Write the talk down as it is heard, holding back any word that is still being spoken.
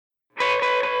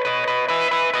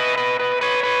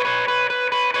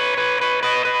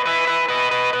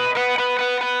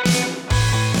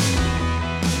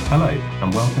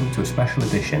to a special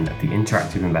edition of the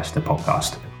Interactive Investor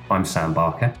podcast. I'm Sam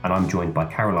Barker, and I'm joined by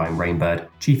Caroline Rainbird,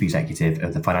 Chief Executive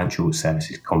of the Financial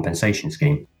Services Compensation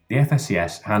Scheme. The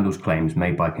FSCS handles claims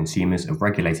made by consumers of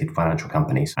regulated financial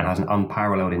companies and has an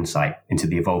unparalleled insight into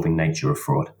the evolving nature of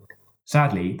fraud.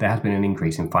 Sadly, there has been an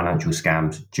increase in financial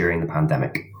scams during the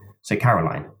pandemic. So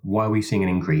Caroline, why are we seeing an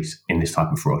increase in this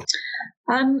type of fraud?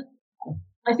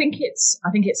 I think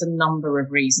it's a number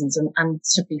of reasons, and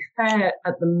to be fair,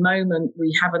 at the moment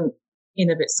we haven't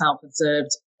in of itself observed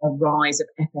a rise of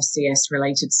FSCS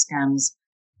related scams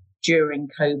during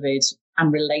COVID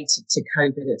and related to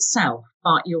COVID itself.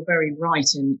 But you're very right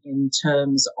in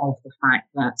terms of the fact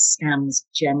that scams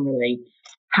generally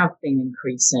have been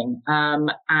increasing,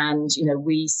 and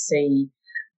we see.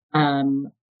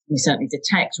 We certainly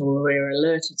detect or we're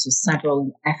alerted to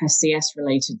several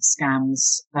FSCS-related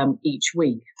scams each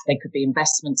week. They could be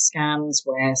investment scams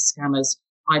where scammers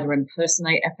either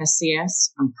impersonate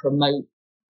FSCS and promote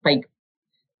fake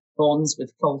bonds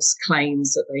with false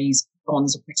claims that these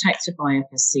bonds are protected by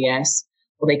FSCS,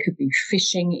 or they could be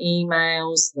phishing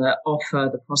emails that offer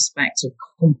the prospect of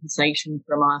compensation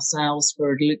from ourselves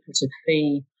for a lucrative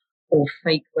fee, or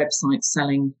fake websites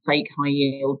selling fake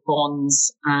high-yield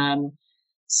bonds.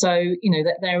 So,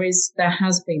 that there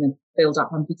has been a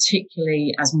build-up, and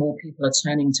particularly as more people are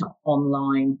turning to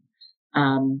online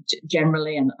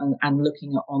generally and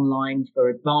looking at online for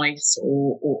advice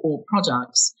or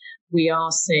products, we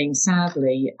are seeing,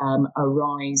 sadly, a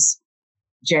rise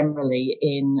generally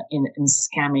in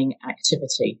scamming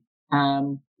activity,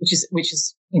 which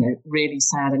is really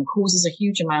sad and causes a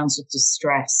huge amount of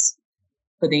distress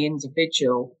for the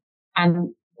individual.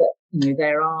 And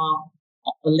there are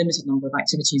a limited number of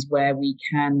activities where we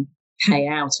can pay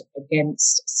out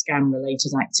against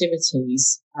scam-related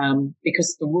activities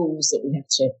because the rules that we have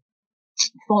to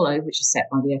follow, which are set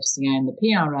by the FCA and the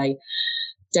PRA,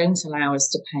 don't allow us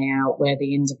to pay out where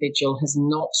the individual has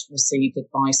not received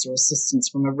advice or assistance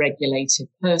from a regulated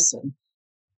person.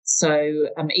 So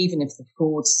even if the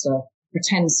fraudster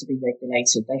pretends to be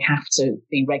regulated, they have to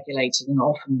be regulated, and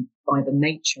often by the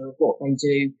nature of what they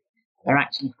do, they're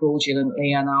acting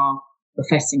fraudulently and are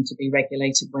professing to be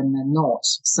regulated when they're not.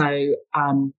 So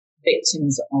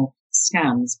victims of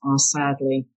scams are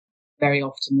sadly very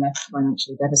often left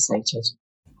financially devastated.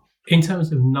 In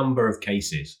terms of number of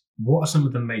cases, what are some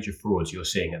of the major frauds you're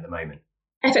seeing at the moment?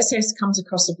 FSCS comes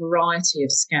across a variety of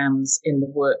scams in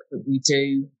the work that we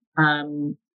do.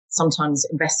 Sometimes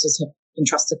investors have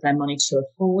entrusted their money to a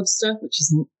fraudster, which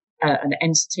is an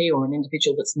entity or an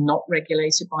individual that's not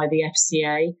regulated by the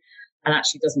FCA and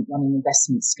actually doesn't run an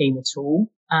investment scheme at all.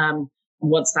 And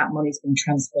once that money's been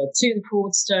transferred to the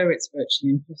fraudster, it's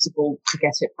virtually impossible to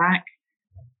get it back.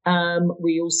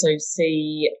 We also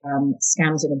see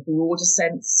scams in a broader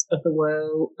sense of the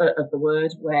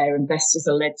word, where investors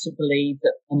are led to believe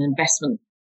that an investment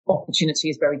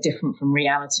opportunity is very different from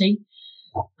reality,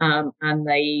 and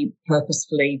they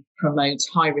purposefully promote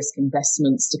high-risk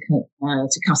investments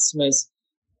to customers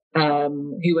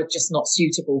who are just not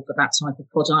suitable for that type of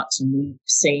product. And we've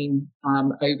seen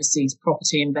overseas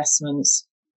property investments,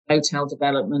 hotel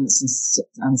developments,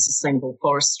 and sustainable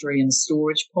forestry and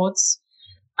storage pods.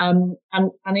 And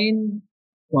in,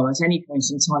 at any point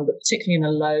in time, but particularly in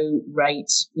a low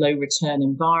rate, low return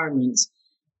environment,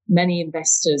 many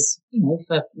investors,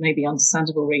 for maybe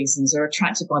understandable reasons, are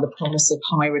attracted by the promise of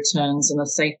high returns and a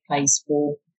safe place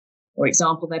for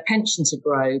example, their pension to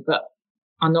grow, but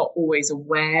are not always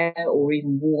aware or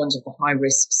even warned of the high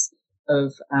risks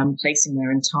of placing their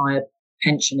entire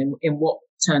pension in what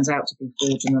turns out to be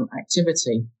fraudulent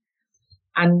activity.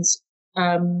 And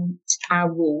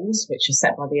our rules, which are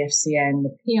set by the FCA and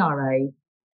the PRA,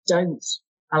 don't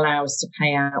allow us to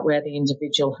pay out where the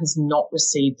individual has not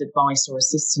received advice or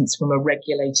assistance from a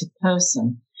regulated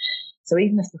person. So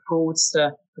even if the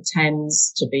fraudster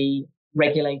pretends to be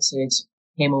regulated,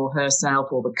 him or herself,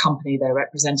 or the company they're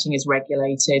representing is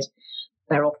regulated,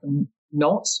 they're often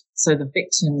not. So the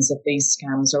victims of these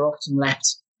scams are often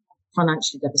left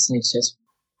financially devastated.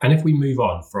 And if we move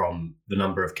on from the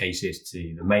number of cases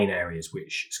to the main areas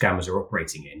which scammers are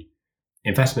operating in,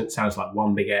 investment sounds like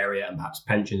one big area, and perhaps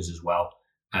pensions as well.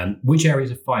 Which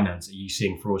areas of finance are you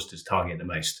seeing fraudsters target the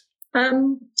most? I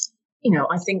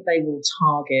think they will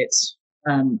target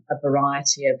a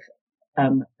variety of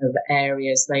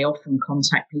areas. They often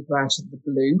contact people out of the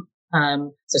blue.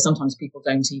 So sometimes people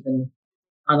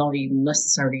are not even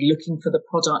necessarily looking for the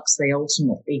products they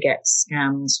ultimately get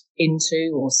scammed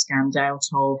into or scammed out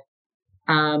of.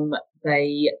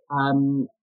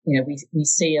 We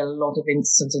see a lot of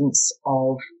incidents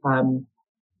of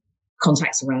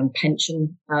contacts around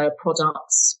pension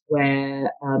products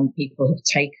where people have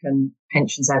taken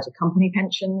pensions out of company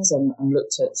pensions and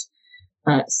looked at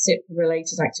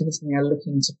SIP-related activity. They are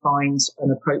looking to find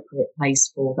an appropriate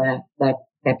place for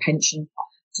their pension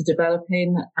to develop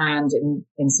in. And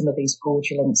in some of these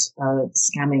fraudulent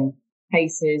scamming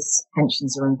cases,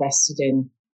 pensions are invested in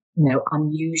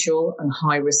unusual and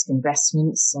high risk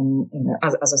investments. And,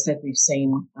 as I said, we've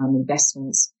seen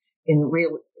investments in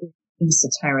real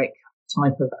esoteric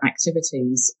type of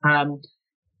activities. And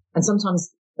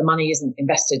sometimes the money isn't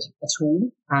invested at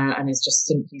all and is just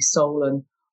simply stolen,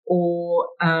 or,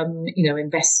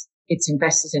 it's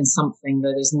invested in something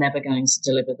that is never going to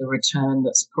deliver the return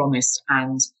that's promised.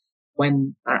 And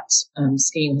when that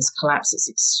scheme has collapsed, it's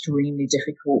extremely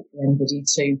difficult for anybody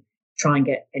to try and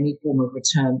get any form of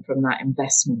return from that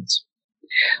investment.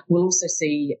 We'll also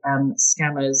see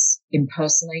scammers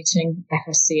impersonating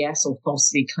FSCS or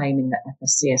falsely claiming that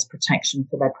FSCS protection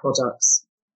for their products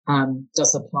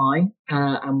does apply.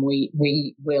 And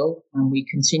we will, and we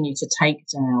continue to take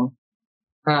down,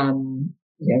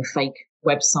 fake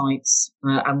websites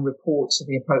and report to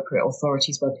the appropriate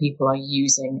authorities where people are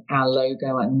using our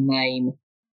logo and name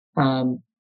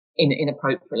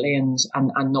inappropriately and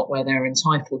not where they're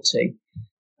entitled to.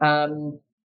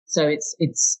 So it's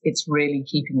really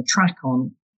keeping a track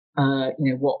on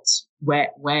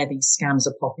where these scams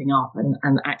are popping up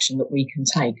and action that we can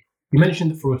take. You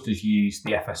mentioned that fraudsters use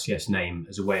the FSCS name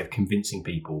as a way of convincing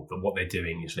people that what they're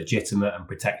doing is legitimate and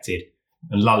protected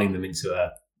and lulling them into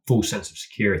a false sense of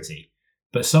security.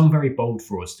 But some very bold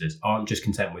fraudsters aren't just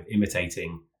content with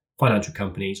imitating financial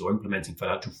companies or implementing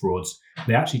financial frauds.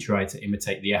 They actually try to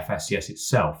imitate the FSCS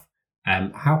itself.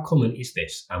 How common is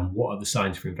this, and what are the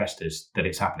signs for investors that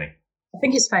it's happening? I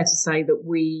think it's fair to say that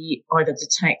we either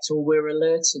detect or we're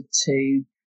alerted to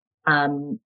a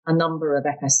number of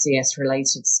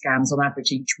FSCS-related scams on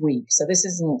average each week. So this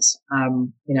isn't,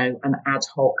 an ad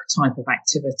hoc type of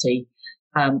activity.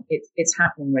 It's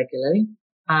happening regularly.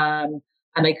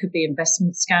 And they could be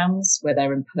investment scams where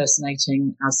they're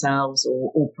impersonating ourselves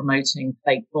or promoting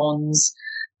fake bonds.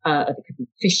 There could be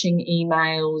phishing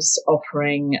emails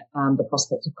offering the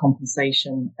prospect of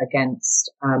compensation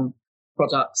against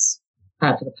products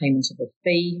for the payment of a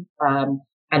fee.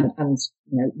 And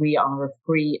we are a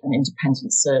free and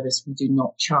independent service. We do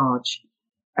not charge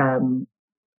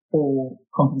for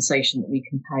compensation that we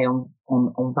can pay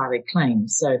on valid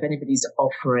claims. So if anybody's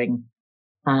offering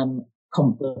the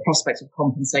prospect of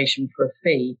compensation for a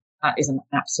fee, that is an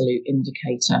absolute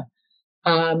indicator.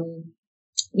 There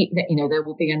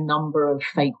will be a number of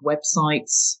fake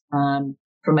websites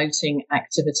promoting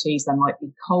activities. There might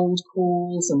be cold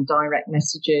calls and direct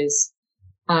messages.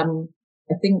 I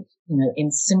think,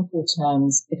 in simple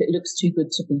terms, if it looks too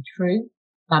good to be true,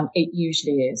 it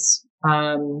usually is.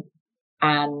 And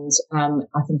I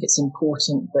think it's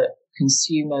important that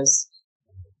consumers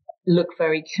look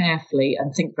very carefully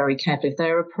and think very carefully. If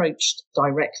they're approached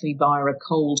directly via a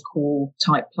cold call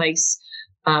type place,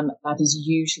 that is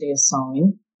usually a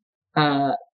sign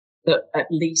that at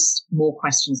least more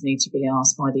questions need to be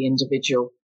asked by the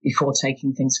individual before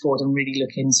taking things forward and really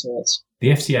look into it. The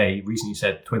FCA recently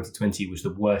said 2020 was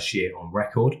the worst year on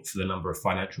record for the number of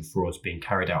financial frauds being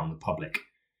carried out on the public.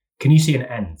 Can you see an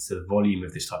end to the volume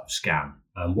of this type of scam?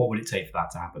 What would it take for that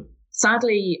to happen?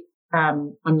 Sadly,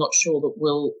 I'm not sure that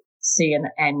we'll see an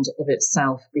end of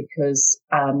itself because,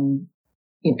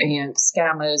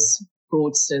 scammers,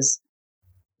 fraudsters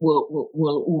will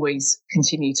always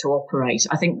continue to operate.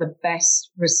 I think the best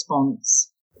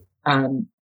response,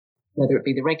 whether it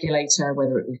be the regulator,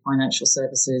 whether it be financial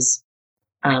services,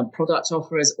 product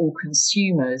offerers or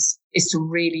consumers, is to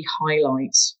really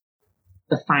highlight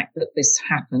the fact that this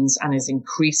happens and is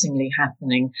increasingly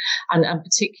happening. And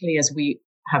particularly as we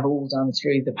have all done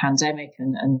through the pandemic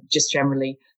and just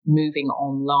generally moving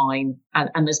online.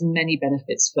 And there's many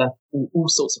benefits for all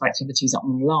sorts of activities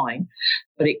online,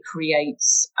 but it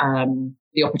creates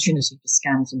the opportunity for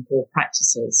scams and poor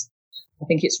practices. I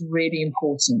think it's really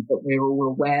important that we're all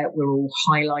aware, we're all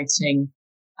highlighting,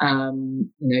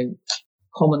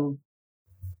 common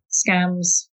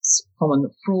scams, common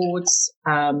frauds,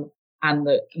 and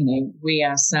that, we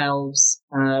ourselves,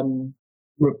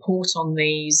 report on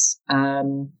these,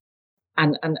 and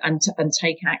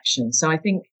take action. So I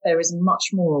think there is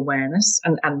much more awareness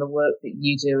and the work that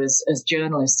you do as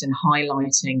journalists in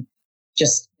highlighting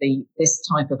just this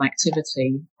type of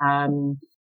activity,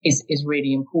 is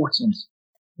really important.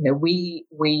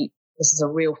 This is a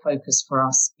real focus for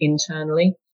us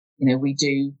internally. We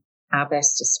do our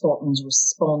best to spot and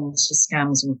respond to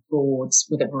scams and frauds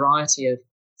with a variety of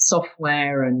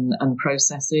software and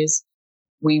processes.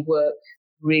 We work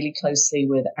really closely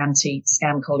with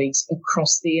anti-scam colleagues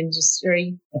across the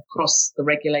industry, across the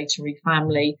regulatory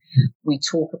family. We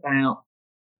talk about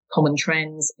common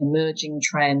trends, emerging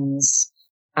trends,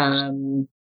 and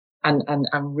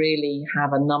really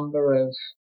have a number of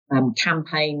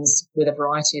campaigns with a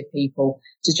variety of people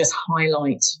to just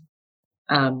highlight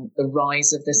the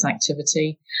rise of this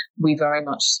activity. We very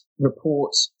much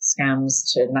report scams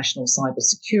to the National Cyber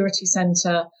Security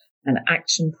Centre and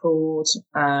Action Fraud.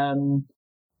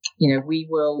 We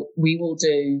will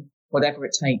do whatever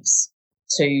it takes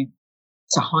to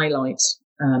highlight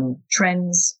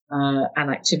trends and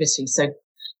activity, so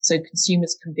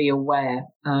consumers can be aware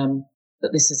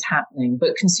that this is happening.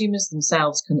 But consumers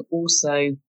themselves can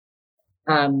also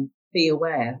be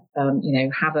aware,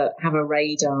 have a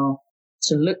radar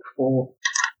to look for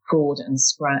fraud and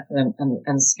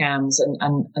scams,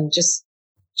 and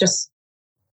just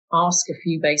ask a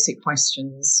few basic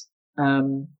questions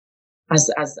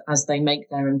as they make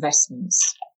their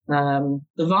investments. The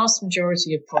vast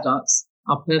majority of products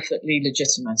are perfectly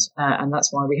legitimate, and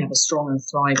that's why we have a strong and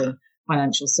thriving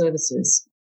financial services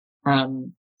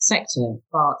sector.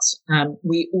 But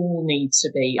we all need to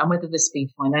be, and whether this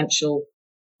be financial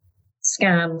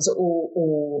scams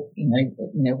or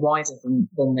wider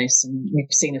than this, and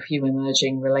we've seen a few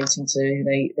emerging relating to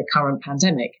the current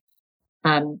pandemic.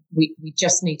 We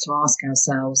just need to ask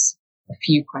ourselves a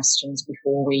few questions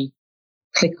before we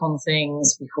click on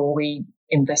things, before we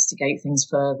investigate things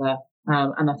further.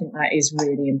 And I think that is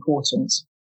really important.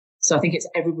 So I think it's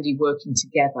everybody working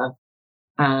together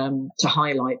to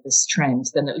highlight this trend.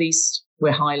 Then at least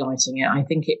we're highlighting it. I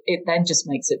think it then just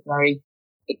makes it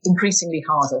increasingly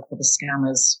harder for the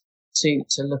scammers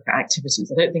to look at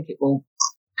activities. I don't think it will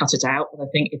cut it out, but I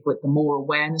think the more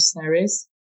awareness there is,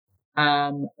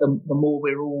 the more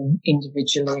we're all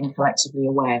individually and collectively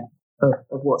aware of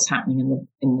what's happening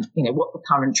in what the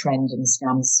current trend in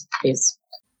scams is.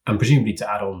 And presumably, to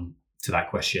add on to that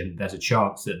question, there's a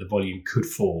chance that the volume could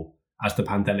fall as the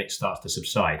pandemic starts to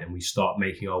subside and we start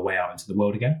making our way out into the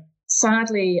world again?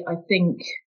 Sadly, I think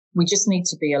we just need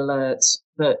to be alert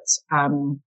that,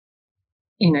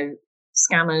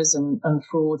 scammers and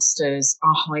fraudsters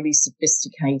are highly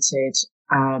sophisticated,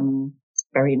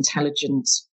 very intelligent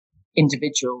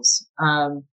individuals.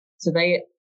 So they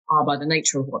are, by the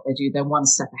nature of what they do, they're one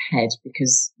step ahead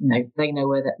because, they know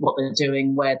what they're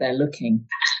doing, where they're looking.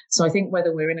 So I think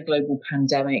whether we're in a global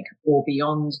pandemic or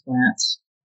beyond that,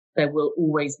 there will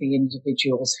always be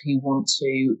individuals who want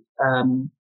to,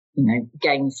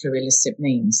 gain through illicit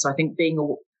means. So I think being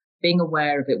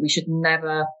aware of it, we should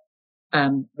never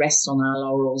rest on our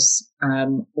laurels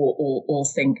or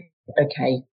think,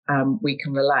 okay, we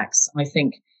can relax. I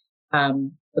think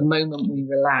the moment we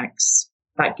relax,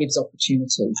 that gives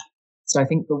opportunity. So I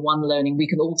think the one learning we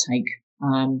can all take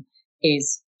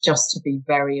is just to be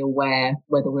very aware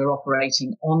whether we're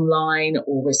operating online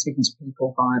or we're speaking to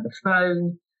people via the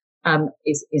phone.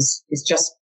 Is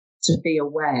just to be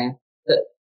aware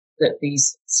that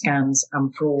these scams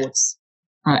and frauds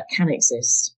can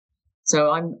exist.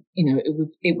 So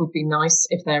it would be nice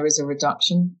if there is a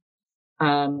reduction,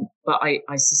 but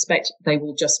I suspect they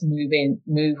will just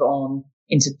move on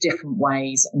into different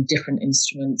ways and different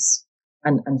instruments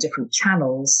and different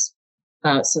channels,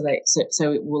 so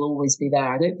it will always be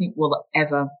there. I don't think we'll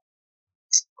ever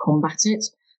combat it,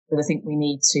 but I think we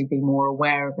need to be more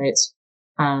aware of it.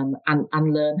 And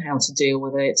learn how to deal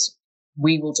with it.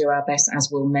 We will do our best, as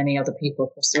will many other people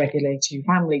across the regulatory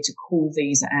family, to call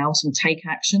these out and take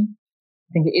action.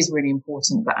 I think it is really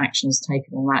important that action is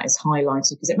taken and that is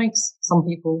highlighted because it makes some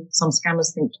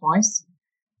scammers think twice.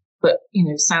 But,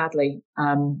 sadly,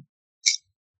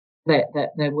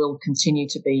 there will continue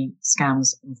to be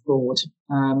scams and fraud.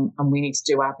 And we need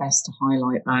to do our best to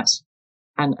highlight that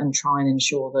and try and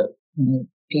ensure that,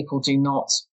 people do not,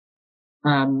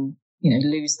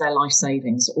 lose their life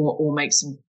savings or make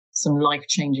some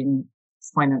life-changing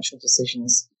financial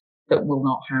decisions that will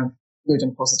not have good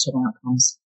and positive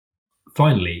outcomes.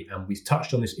 Finally, and we've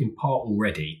touched on this in part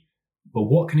already, but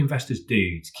what can investors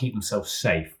do to keep themselves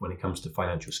safe when it comes to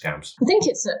financial scams? I think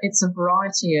it's a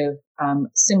variety of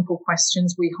simple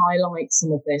questions. We highlight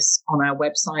some of this on our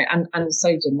website, and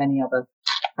so do many other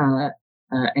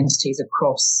entities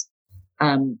across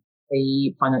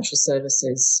the financial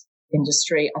services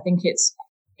industry. I think it's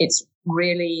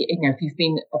really, if you've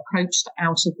been approached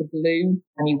out of the blue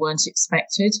and you weren't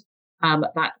expected,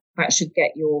 that should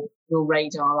get your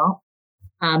radar up.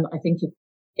 I think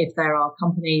if there are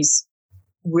companies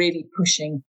really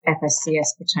pushing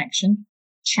FSCS protection,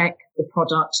 check the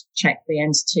product, check the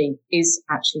entity is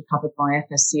actually covered by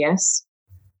FSCS,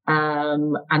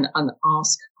 and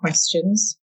ask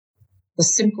questions. the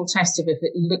simple test of if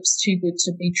it looks too good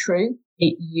to be true,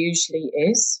 it usually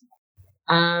is.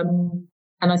 And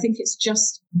I think it's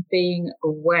just being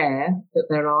aware that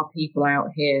there are people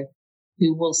out here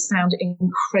who will sound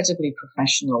incredibly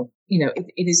professional.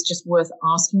 It is just worth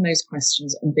asking those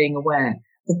questions and being aware.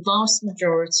 The vast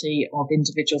majority of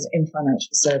individuals in financial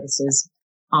services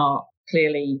are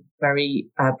clearly very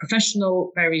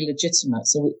professional, very legitimate.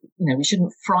 So, we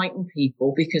shouldn't frighten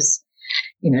people because,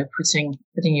 putting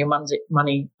your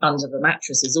money under the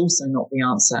mattress is also not the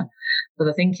answer. But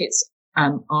I think it's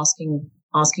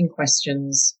asking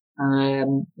questions.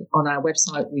 On our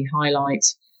website, we highlight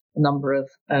a number of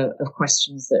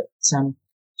questions that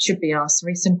should be asked.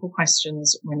 Very simple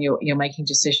questions when you're making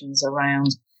decisions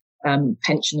around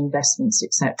pension investments,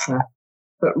 etc.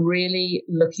 But really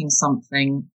looking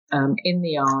something in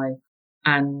the eye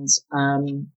and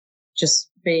just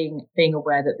being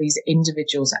aware that these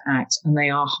individuals act and they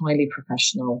are highly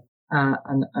professional.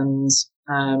 And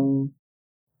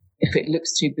if it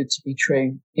looks too good to be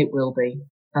true, it will be.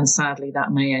 And sadly,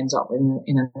 that may end up in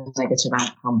a negative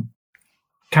outcome.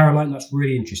 Caroline, that's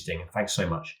really interesting. Thanks so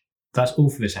much. That's all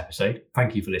for this episode.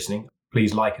 Thank you for listening.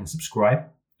 Please like and subscribe,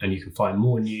 and you can find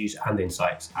more news and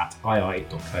insights at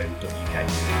ii.co.uk.